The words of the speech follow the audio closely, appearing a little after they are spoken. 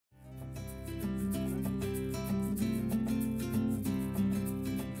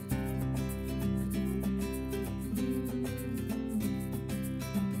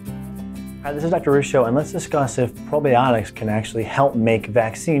Hi, this is Dr. Ruscio, and let's discuss if probiotics can actually help make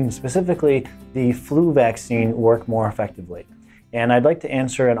vaccines, specifically the flu vaccine, work more effectively. And I'd like to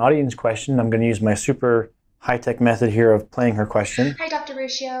answer an audience question. I'm going to use my super high-tech method here of playing her question. Hi, Dr.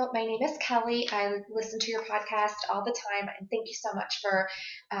 Ruscio. My name is Kelly. I listen to your podcast all the time, and thank you so much for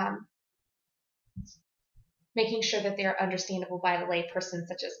making sure that they're understandable by the layperson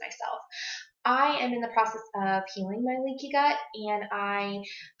such as myself. I am in the process of healing my leaky gut, and I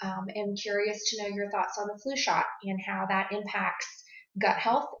am curious to know your thoughts on the flu shot and how that impacts gut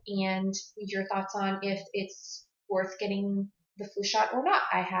health, and your thoughts on if it's worth getting the flu shot or not.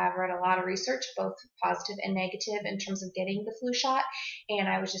 I have read a lot of research, both positive and negative, in terms of getting the flu shot, and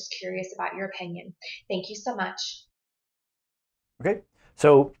I was just curious about your opinion. Thank you so much. Okay,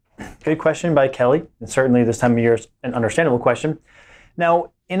 so good question by Kelly, and certainly this time of year is an understandable question.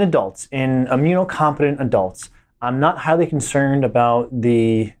 Now, in adults, in immunocompetent adults, I'm not highly concerned about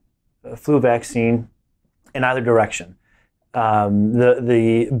the flu vaccine in either direction.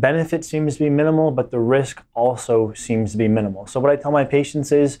 The benefit seems to be minimal, but the risk also seems to be minimal. So what I tell my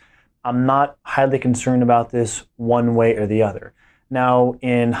patients is I'm not highly concerned about this one way or the other. Now,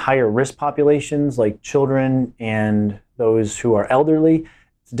 in higher risk populations like children and those who are elderly,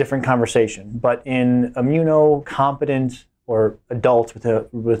 it's a different conversation. But in immunocompetent or adults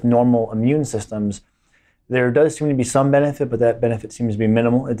with normal immune systems, there does seem to be some benefit, but that benefit seems to be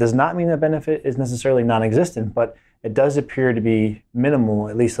minimal. It does not mean that benefit is necessarily non-existent, but it does appear to be minimal,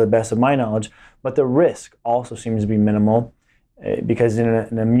 at least to the best of my knowledge. But the risk also seems to be minimal because in an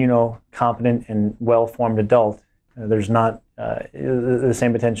immunocompetent and well-formed adult, there's not the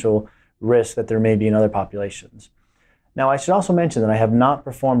same potential risk that there may be in other populations. Now, I should also mention that I have not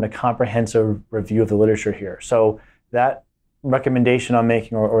performed a comprehensive review of the literature here. So that recommendation I'm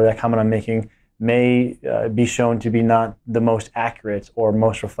making or that comment I'm making may be shown to be not the most accurate or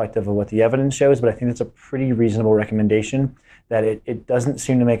most reflective of what the evidence shows, but I think it's a pretty reasonable recommendation that it doesn't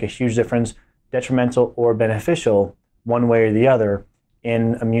seem to make a huge difference, detrimental or beneficial, one way or the other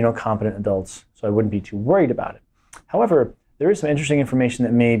in immunocompetent adults, so I wouldn't be too worried about it. However, there is some interesting information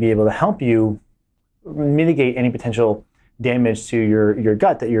that may be able to help you mitigate any potential damage to your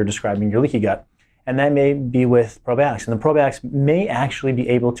gut that you're describing, your leaky gut, and that may be with probiotics. And the probiotics may actually be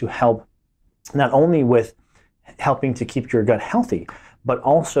able to help not only with helping to keep your gut healthy, but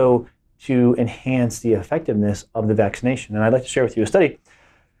also to enhance the effectiveness of the vaccination. And I'd like to share with you a study.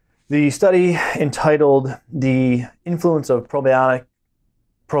 The study entitled The Influence of Probiotics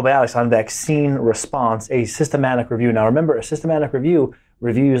on Vaccine Response, a Systematic Review. Now remember, a systematic review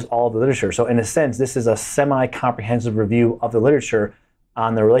reviews all of the literature. So in a sense, this is a semi-comprehensive review of the literature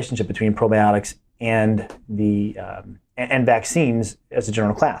on the relationship between probiotics and vaccines as a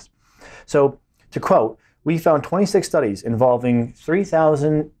general class. So to quote, we found 26 studies involving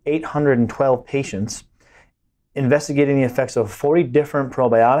 3,812 patients investigating the effects of 40 different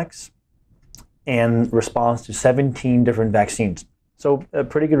probiotics and response to 17 different vaccines. So a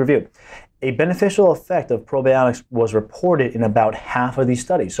pretty good review. A beneficial effect of probiotics was reported in about half of these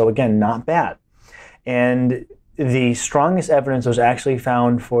studies. So again, not bad. And the strongest evidence was actually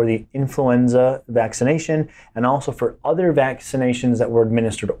found for the influenza vaccination and also for other vaccinations that were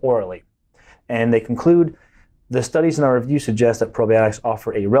administered orally. And they conclude, the studies in our review suggest that probiotics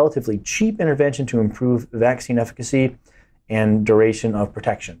offer a relatively cheap intervention to improve vaccine efficacy and duration of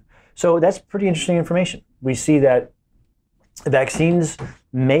protection. So that's pretty interesting information. We see that probiotics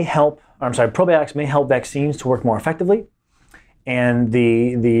may help vaccines to work more effectively, and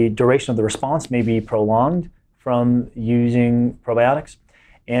the duration of the response may be prolonged from using probiotics,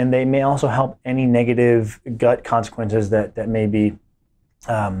 and they may also help any negative gut consequences that may be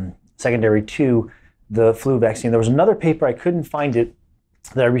secondary to the flu vaccine. There was another paper, I couldn't find it,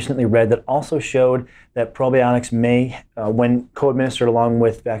 that I recently read that also showed that probiotics may, when co-administered along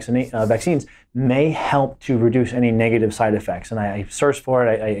with vaccines, may help to reduce any negative side effects. And I searched for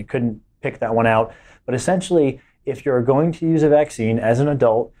it, I couldn't pick that one out. But essentially, if you're going to use a vaccine as an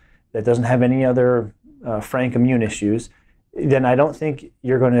adult that doesn't have any other frank immune issues, then I don't think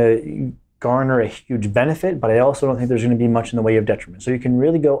you're going to garner a huge benefit, but I also don't think there's going to be much in the way of detriment. So you can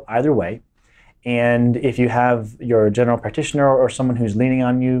really go either way. And if you have your general practitioner or someone who's leaning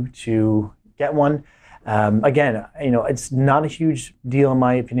on you to get one, again, it's not a huge deal in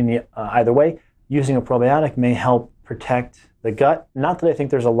my opinion either way. Using a probiotic may help protect the gut. Not that I think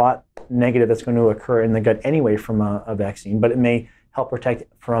there's a lot negative that's going to occur in the gut anyway from a vaccine, but it may help protect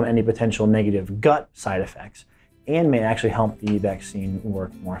from any potential negative gut side effects and may actually help the vaccine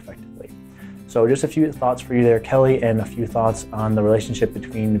work more effectively. So just a few thoughts for you there, Kelly, and a few thoughts on the relationship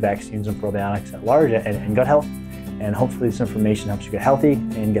between vaccines and probiotics at large and gut health. and hopefully this information helps you get healthy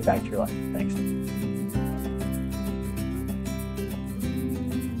and get back to your life. Thanks.